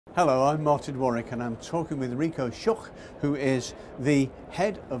Hello, I'm Martin Warwick and I'm talking with Rico Schoch, who is the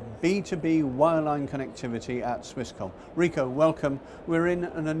head of B2B Wireline Connectivity at Swisscom. Rico, welcome. We're in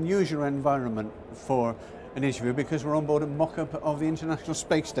an unusual environment for an interview because we're on board a mock-up of the International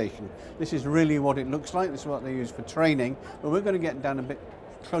Space Station. This is really what it looks like. This is what they use for training, but we're going to get down a bit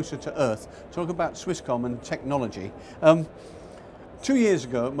closer to Earth, talk about Swisscom and technology. 2 years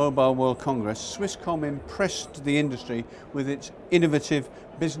ago at Mobile World Congress, Swisscom impressed the industry with its innovative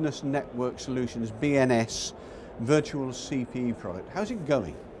Business Network Solutions, BNS, virtual CPE product. How's it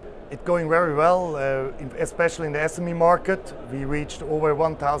going? It's going very well, especially in the SME market. We reached over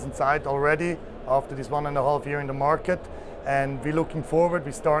 1,000 sites already after this 1.5 years in the market. And we're looking forward.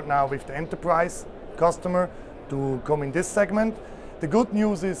 We start now with the enterprise customer to come in this segment. The good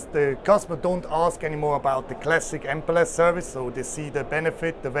news is the customer don't ask anymore about the classic MPLS service, so they see the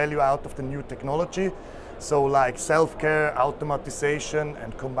benefit, the value out of the new technology. So like self-care, automatization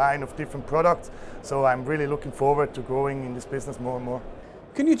and combine of different products. So I'm really looking forward to growing in this business more and more.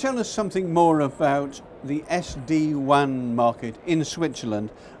 Can you tell us something more about the SD-WAN market in Switzerland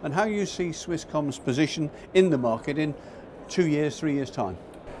and how you see Swisscom's position in the market in 2 years, 3 years' time?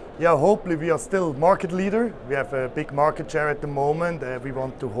 Yeah, hopefully we are still market leader. We have a big market share at the moment. We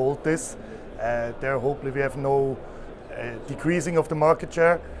want to hold this. Hopefully we have no decreasing of the market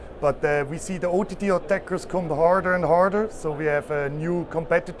share. But we see the OTT attackers come harder and harder. So we have new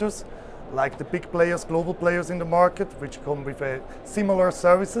competitors, like the big players, global players in the market, which come with similar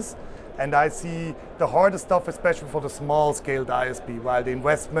services. And I see the hardest stuff, especially for the small-scale ISP, while the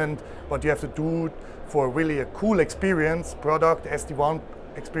investment, what you have to do for really a cool experience product, SD-WAN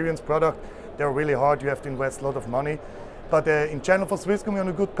experience product, they're really hard. You have to invest a lot of money. But in general for Swisscom, we're on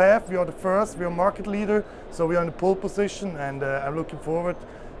a good path. We are the first, we are market leader, so we are in the pole position, and I'm looking forward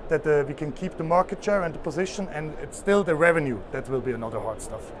that we can keep the market share and the position, and it's still the revenue that will be another hard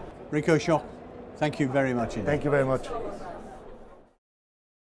stuff. Rico Schoch, thank you very much indeed. Thank you very much.